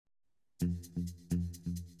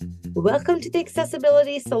Welcome to the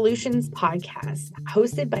Accessibility Solutions podcast,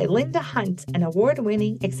 hosted by Linda Hunt, an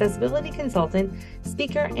award-winning accessibility consultant,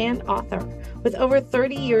 speaker, and author. With over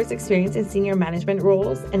 30 years experience in senior management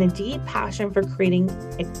roles and a deep passion for creating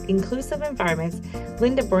inclusive environments,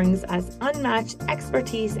 Linda brings us unmatched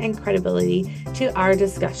expertise and credibility to our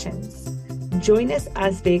discussions. Join us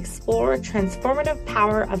as we explore transformative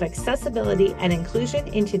power of accessibility and inclusion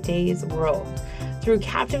in today's world. Through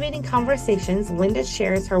captivating conversations, Linda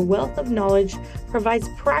shares her wealth of knowledge, provides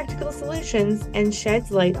practical solutions, and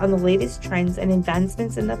sheds light on the latest trends and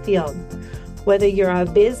advancements in the field. Whether you're a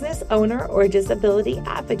business owner or a disability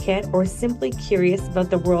advocate or simply curious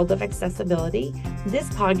about the world of accessibility, this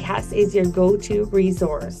podcast is your go-to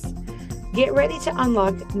resource. Get ready to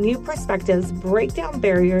unlock new perspectives, break down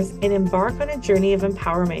barriers, and embark on a journey of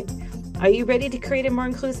empowerment. Are you ready to create a more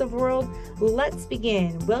inclusive world? Let's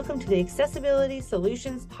begin. Welcome to the Accessibility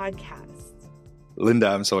Solutions podcast. Linda,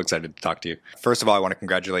 I'm so excited to talk to you. First of all, I want to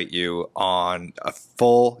congratulate you on a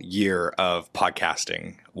full year of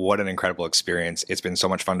podcasting. What an incredible experience. It's been so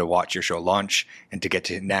much fun to watch your show launch and to get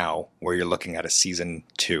to now where you're looking at a season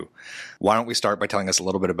 2. Why don't we start by telling us a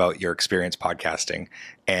little bit about your experience podcasting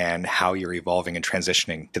and how you're evolving and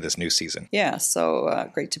transitioning to this new season? Yeah, so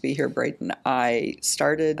great to be here, Braden. I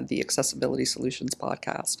started the Accessibility Solutions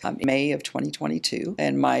podcast in May of 2022,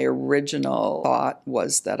 and my original thought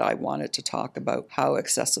was that I wanted to talk about how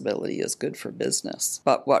accessibility is good for business.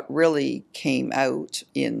 But what really came out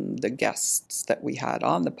in the guests that we had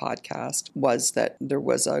on the podcast was that there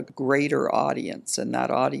was a greater audience, and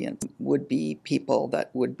that audience would be people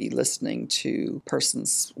that would be listening to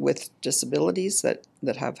persons with disabilities that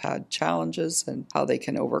have had challenges and how they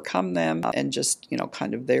can overcome them, and just,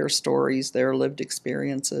 kind of their stories, their lived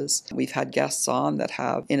experiences. We've had guests on that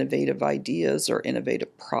have innovative ideas or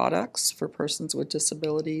innovative products for persons with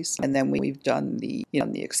disabilities. And then we've done the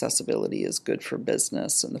accessibility is good for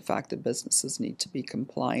business, and the fact that businesses need to be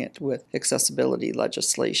compliant with accessibility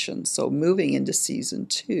legislation. So moving into season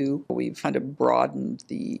 2, we've kind of broadened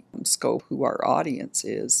the scope, who our audience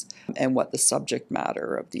is, and what the subject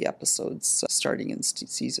matter of the episodes starting in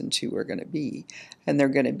season 2 are going to be. And they're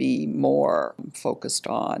going to be more focused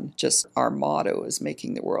on just our motto is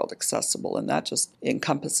making the world accessible. And that just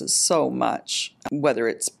encompasses so much, whether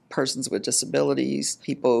it's persons with disabilities,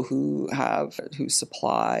 people who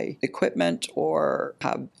supply equipment or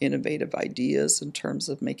have innovative ideas in terms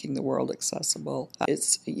of making the world accessible.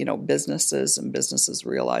 It's, businesses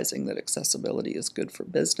realizing that accessibility is good for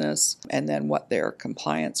business, and then what their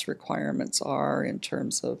compliance requirements are in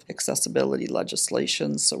terms of accessibility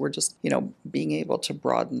legislation. So we're just, being able to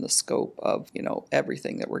broaden the scope of,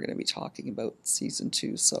 everything that we're going to be talking about in season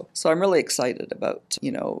 2. So I'm really excited about,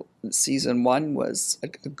 season 1 was a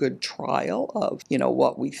good trial of,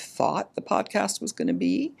 what we thought the podcast was going to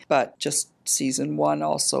be, but just season 1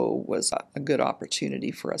 also was a good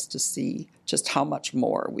opportunity for us to see just how much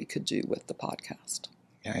more we could do with the podcast.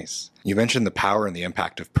 Nice. You mentioned the power and the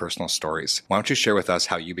impact of personal stories. Why don't you share with us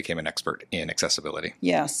how you became an expert in accessibility?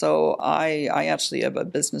 Yeah, so I actually have a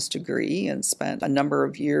business degree and spent a number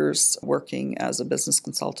of years working as a business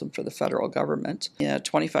consultant for the federal government.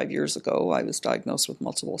 25 years ago, I was diagnosed with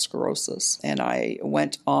multiple sclerosis, and I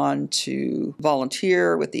went on to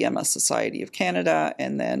volunteer with the MS Society of Canada,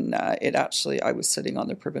 and then I was sitting on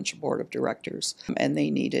the provincial board of directors, and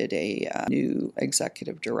they needed a new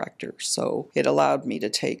executive director. So it allowed me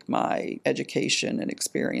to take my education and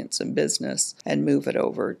experience in business and move it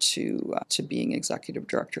over to being executive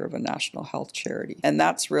director of a national health charity. And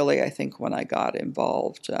that's really, I think, when I got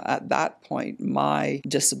involved. At that point, I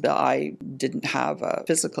didn't have a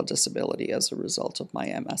physical disability as a result of my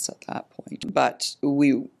MS at that point. But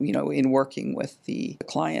we, in working with the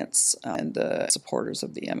clients and the supporters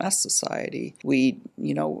of the MS Society,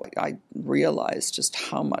 I realized just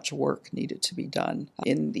how much work needed to be done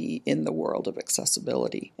in the world of accessibility.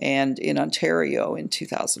 And in Ontario in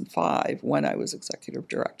 2005, when I was executive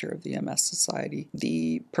director of the MS Society,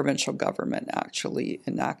 the provincial government actually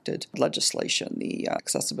enacted legislation, the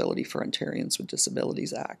Accessibility for Ontarians with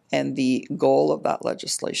Disabilities Act. And the goal of that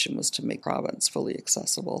legislation was to make province fully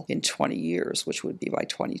accessible in 20 years, which would be by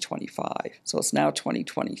 2025. So it's now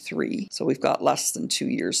 2023. So we've got less than 2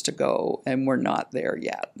 years to go, and we're not there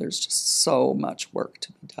yet. There's just so much work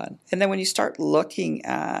to be done. And then when you start looking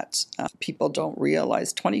at people don't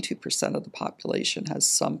realize 22% of the population has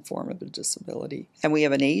some form of a disability. And we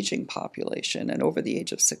have an aging population, and over the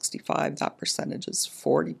age of 65, that percentage is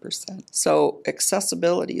 40%. So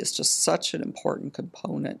accessibility is just such an important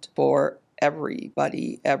component for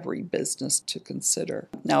everybody, every business to consider.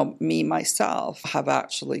 Now, me, myself, have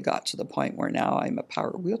actually got to the point where now I'm a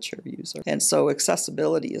power wheelchair user. And so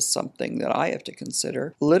accessibility is something that I have to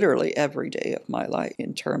consider literally every day of my life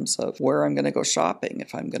in terms of where I'm going to go shopping,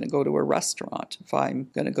 if I'm going to go to a restaurant, if I'm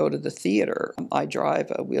going to go to the theater. I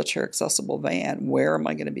drive a wheelchair accessible van. Where am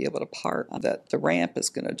I going to be able to park? That the ramp is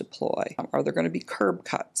going to deploy. Are there going to be curb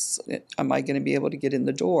cuts? Am I going to be able to get in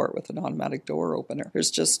the door with an automatic door opener? There's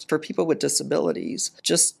just, for people with disabilities,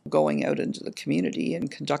 just going out into the community and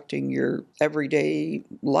conducting your everyday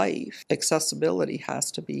life, accessibility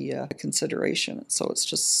has to be a consideration. So it's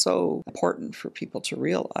just so important for people to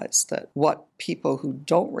realize that what people who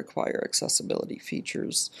don't require accessibility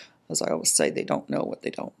features, as I always say, they don't know what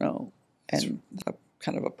they don't know. And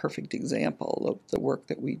kind of a perfect example of the work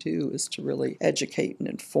that we do is to really educate and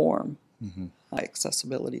inform why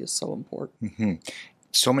accessibility is so important.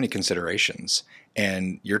 So many considerations,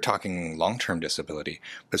 and you're talking long-term disability,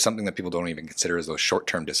 but something that people don't even consider is those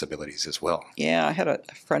short-term disabilities as well. Yeah, I had a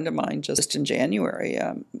friend of mine just in January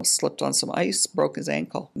slipped on some ice, broke his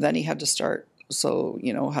ankle. Then he had to start. So,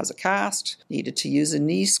 has a cast, needed to use a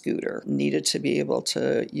knee scooter, needed to be able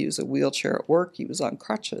to use a wheelchair at work. He was on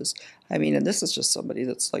crutches. I mean, and this is just somebody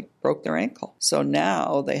that's broke their ankle. So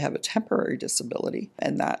now they have a temporary disability,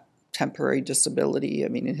 and that temporary disability, I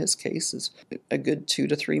mean, in his case, is a good 2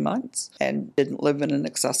 to 3 months, and didn't live in an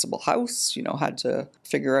accessible house, had to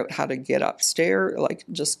figure out how to get upstairs,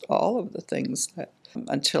 just all of the things that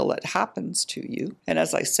until it happens to you. And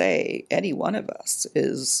as I say, any one of us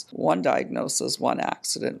is one diagnosis, one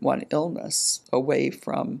accident, one illness away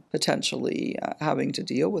from potentially having to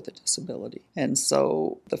deal with a disability. And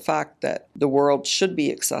so the fact that the world should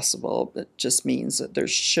be accessible, it just means that there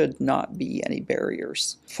should not be any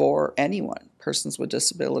barriers for anyone, persons with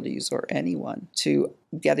disabilities or anyone, to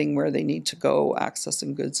getting where they need to go,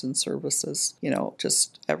 accessing goods and services,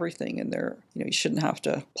 just everything in there. You shouldn't have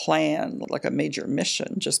to plan like a major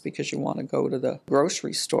mission just because you want to go to the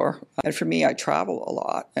grocery store. And for me, I travel a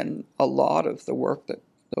lot, and a lot of the work that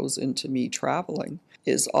goes into me traveling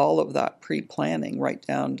is all of that pre-planning, right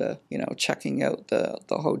down to, checking out the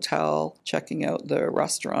hotel, checking out the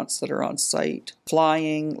restaurants that are on site,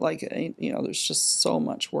 flying, there's just so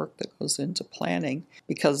much work that goes into planning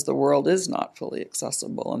because the world is not fully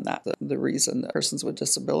accessible, and that's the reason that persons with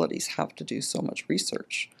disabilities have to do so much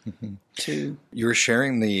research. You were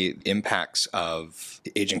sharing the impacts of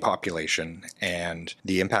the aging population and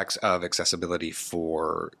the impacts of accessibility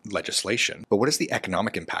for legislation, but what is the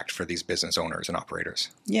economic impact for these business owners and operators?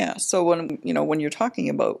 Yeah, so when you're talking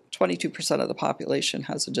about 22% of the population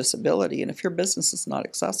has a disability, and if your business is not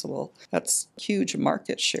accessible, that's a huge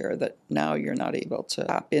market share that now you're not able to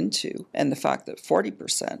tap into. And the fact that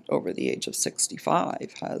 40% over the age of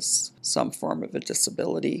 65 has some form of a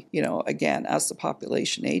disability, again, as the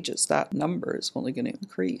population ages, that number is only going to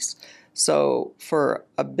increase. So for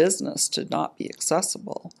a business to not be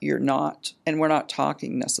accessible, you're not, and we're not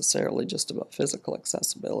talking necessarily just about physical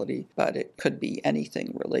accessibility, but it could be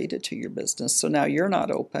anything related to your business. So now you're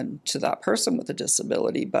not open to that person with a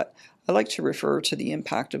disability, but I like to refer to the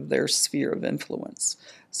impact of their sphere of influence.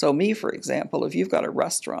 So me, for example, if you've got a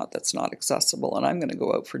restaurant that's not accessible and I'm going to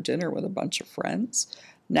go out for dinner with a bunch of friends,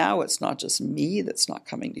 now it's not just me that's not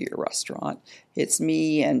coming to your restaurant. It's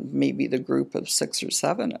me and maybe the group of 6 or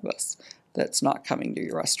 7 of us that's not coming to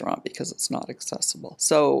your restaurant because it's not accessible.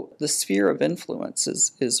 So the sphere of influence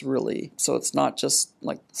is really, so it's not just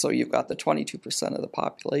so you've got the 22% of the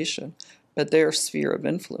population, but their sphere of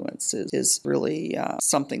influence is really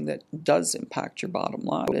something that does impact your bottom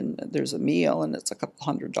line. And there's a meal, and it's a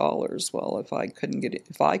couple $100. Well, if I couldn't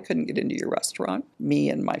get into your restaurant, me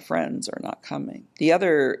and my friends are not coming. The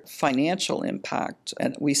other financial impact,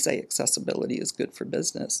 and we say accessibility is good for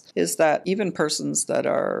business, is that even persons that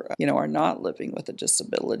are not living with a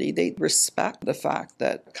disability, they respect the fact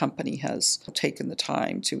that a company has taken the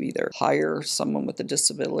time to either hire someone with a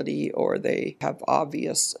disability or they have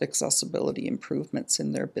obvious accessibility improvements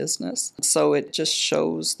in their business. So it just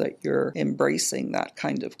shows that you're embracing that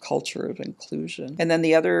kind of culture of inclusion. And then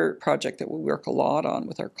the other project that we work a lot on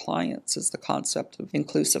with our clients is the concept of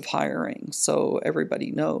inclusive hiring. So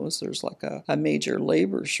everybody knows there's a major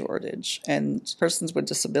labor shortage, and persons with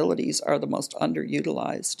disabilities are the most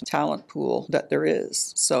underutilized talent pool that there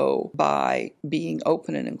is. So by being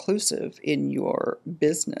open and inclusive in your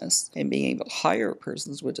business and being able to hire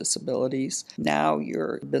persons with disabilities, now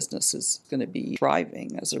your business is is going to be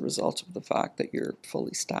thriving as a result of the fact that you're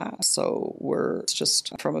fully staffed. So it's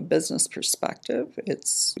just from a business perspective,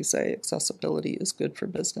 we say accessibility is good for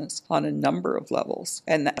business on a number of levels.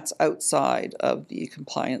 And that's outside of the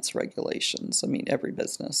compliance regulations. I mean, every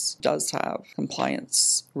business does have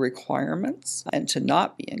compliance requirements, and to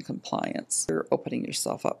not be in compliance, you're opening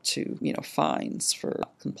yourself up to, fines for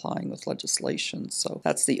not complying with legislation. So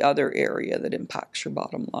that's the other area that impacts your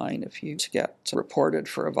bottom line. If you get reported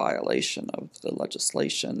for a violation of the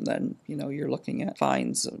legislation, then, you're looking at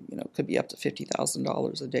fines of, could be up to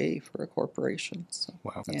 $50,000 a day for a corporation. So,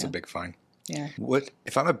 wow, that's a big fine. Yeah. What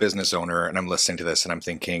if I'm a business owner and I'm listening to this and I'm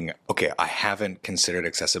thinking, okay, I haven't considered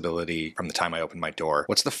accessibility from the time I opened my door.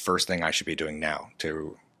 What's the first thing I should be doing now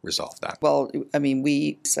to resolve that? Well, I mean,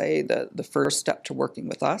 we say that the first step to working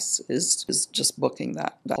with us is just booking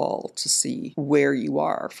that call to see where you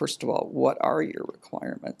are. First of all, what are your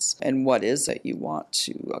requirements and what is it you want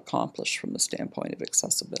to accomplish from the standpoint of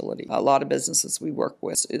accessibility? A lot of businesses we work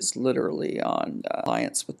with is literally on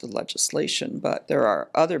compliance with the legislation, but there are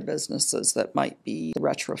other businesses that might be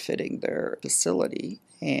retrofitting their facility.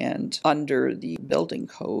 And under the building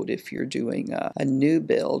code, if you're doing a new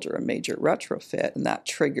build or a major retrofit, and that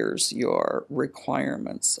triggers your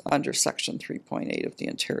requirements under Section 3.8 of the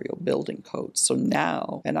Ontario Building Code. So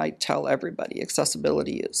now, and I tell everybody,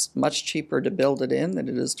 accessibility is much cheaper to build it in than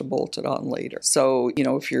it is to bolt it on later. So,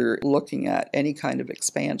 if you're looking at any kind of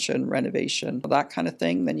expansion, renovation, that kind of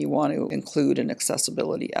thing, then you want to include an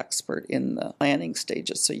accessibility expert in the planning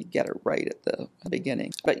stages so you get it right at the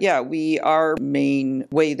beginning. But yeah, our main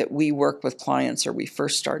way that we work with clients, or we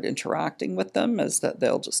first start interacting with them, is that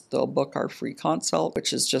they'll book our free consult,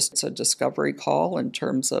 which is just a discovery call in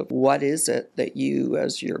terms of what is it that you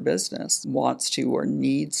as your business wants to or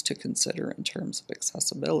needs to consider in terms of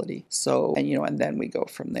accessibility. So, and then we go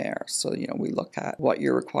from there. So, we look at what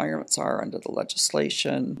your requirements are under the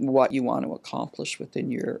legislation, what you want to accomplish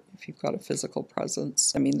within if you've got a physical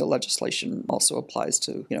presence. I mean, the legislation also applies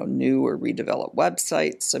to, new or redeveloped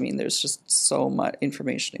websites. I mean, there's just so much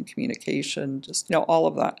information and communication, just, all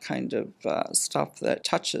of that kind of stuff that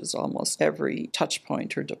touches almost every touch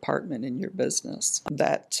point or department in your business.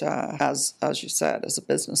 That, as you said, as a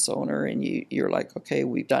business owner, and you're like, okay,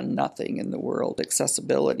 we've done nothing in the world of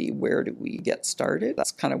accessibility. Where do we get started?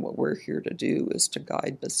 That's kind of what we're here to do, is to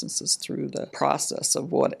guide businesses through the process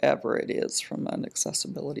of whatever it is from an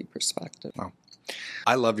accessibility perspective. Wow.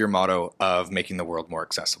 I love your motto of making the world more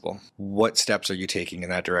accessible. What steps are you taking in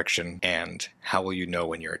that direction, and how will you know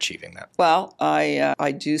when you're achieving that? Well,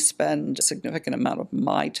 I do spend a significant amount of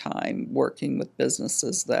my time working with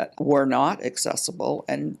businesses that were not accessible,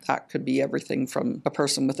 and that could be everything from a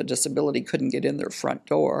person with a disability couldn't get in their front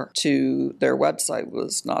door to their website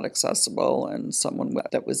was not accessible, and someone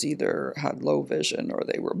that was either had low vision or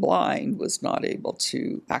they were blind was not able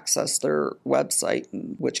to access their website,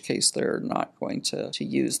 in which case they're not going to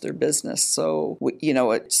use their business. So,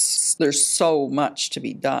 there's so much to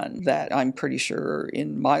be done that I'm pretty sure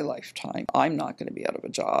in my lifetime, I'm not going to be out of a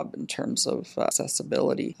job in terms of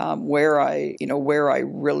accessibility. Where I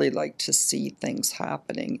really like to see things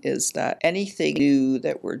happening is that anything new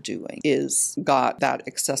that we're doing is got that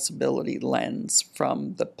accessibility lens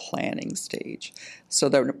from the planning stage, so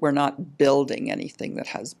that we're not building anything that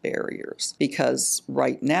has barriers. Because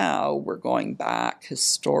right now we're going back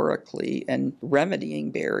historically and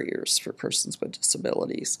remedying barriers for persons with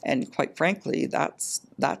disabilities. And quite frankly, that's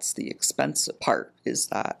the expensive part, is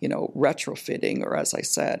that, retrofitting, or as I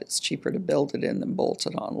said, it's cheaper to build it in than bolt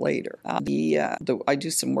it on later. I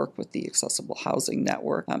do some work with the Accessible Housing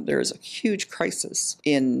Network. There is a huge crisis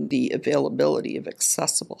in the availability of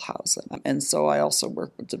accessible housing. And so I also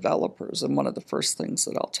work with developers, and one of the first things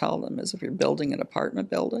that I'll tell them is, if you're building an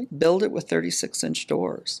apartment building, build it with 36-inch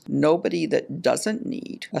doors. Nobody that doesn't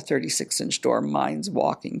need a 36-inch door minds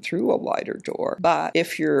walking through a wider door. But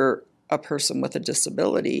if you're a person with a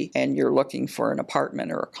disability and you're looking for an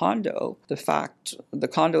apartment or a condo, the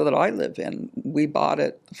condo that I live in, we bought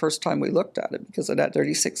it the first time we looked at it because it had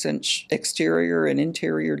 36-inch exterior and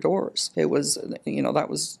interior doors. It was, that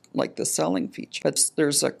was like the selling feature. But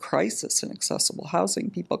there's a crisis in accessible housing.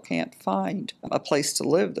 People can't find a place to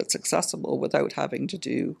live that's accessible without having to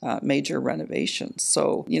do major renovations.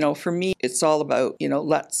 So, for me, it's all about,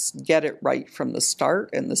 let's get it right from the start.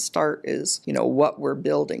 And the start is, what we're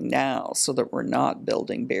building now, so that we're not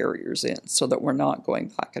building barriers in, so that we're not going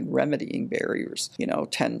back and remedying barriers,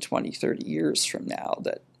 10, 20, 30 years from now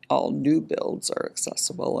that all new builds are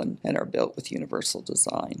accessible and are built with universal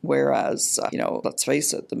design. Whereas, let's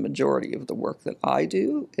face it, the majority of the work that I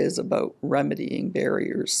do is about remedying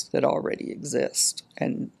barriers that already exist.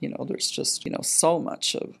 And, there's just, so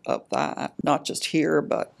much of that, not just here,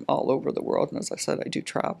 but all over the world. And as I said, I do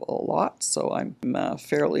travel a lot. So I'm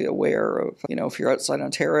fairly aware of, if you're outside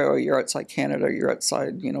Ontario, you're outside Canada, you're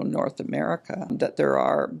outside, North America, that there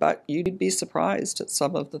are, but you'd be surprised at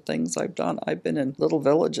some of the things I've done. I've been in little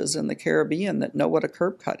villages in the Caribbean that know what a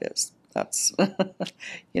curb cut is. That's,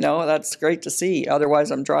 that's great to see.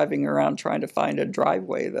 Otherwise, I'm driving around trying to find a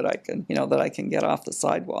driveway that I can get off the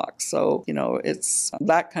sidewalk. So, it's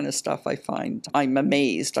that kind of stuff I find. I'm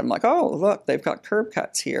amazed. I'm like, oh, look, they've got curb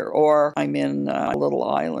cuts here. Or I'm in a little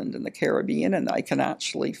island in the Caribbean and I can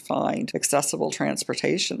actually find accessible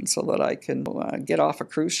transportation so that I can get off a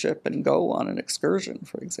cruise ship and go on an excursion,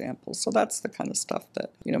 for example. So that's the kind of stuff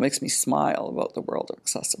that, makes me smile about the world of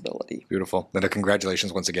accessibility. Beautiful. Linda,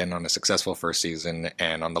 congratulations once again on a successful first season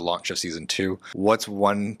and on the launch of season 2. What's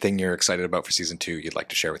one thing you're excited about for season 2 you'd like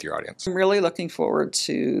to share with your audience? I'm really looking forward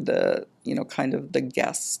to the kind of the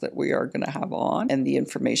guests that we are going to have on and the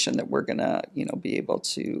information that we're going to, be able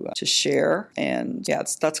to share. And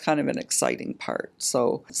that's kind of an exciting part.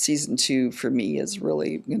 So season 2 for me is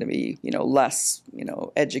really going to be, less,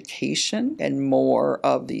 education and more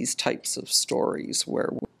of these types of stories where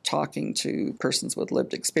we're talking to persons with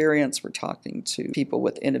lived experience, we're talking to people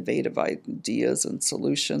with innovative ideas and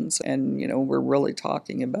solutions, and, we're really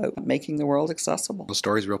talking about making the world accessible. Real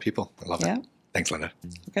stories, real people. I love it. Thanks, Linda.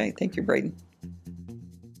 Okay, thank you, Braden.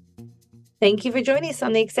 Thank you for joining us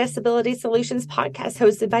on the Accessibility Solutions podcast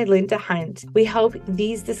hosted by Linda Hunt. We hope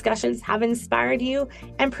these discussions have inspired you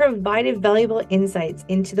and provided valuable insights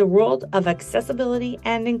into the world of accessibility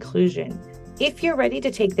and inclusion. If you're ready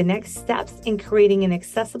to take the next steps in creating an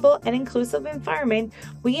accessible and inclusive environment,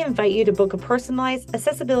 we invite you to book a personalized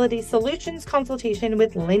accessibility solutions consultation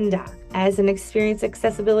with Linda. As an experienced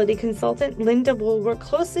accessibility consultant, Linda will work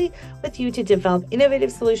closely with you to develop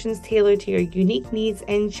innovative solutions tailored to your unique needs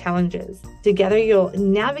and challenges. Together, you'll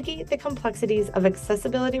navigate the complexities of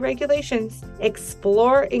accessibility regulations,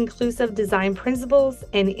 explore inclusive design principles,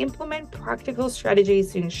 and implement practical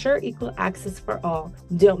strategies to ensure equal access for all.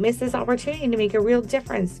 Don't miss this opportunity to make a real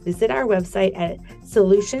difference. Visit our website at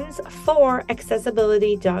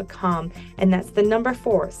solutions4accessibility.com, and that's the number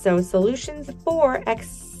 4. So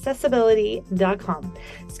solutions4accessibility.com.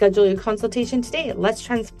 Schedule your consultation today. Let's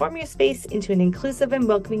transform your space into an inclusive and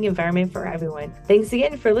welcoming environment for everyone. Thanks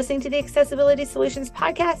again for listening to the Accessibility Solutions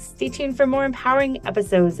podcast. Stay tuned for more empowering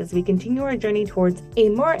episodes as we continue our journey towards a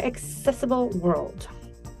more accessible world.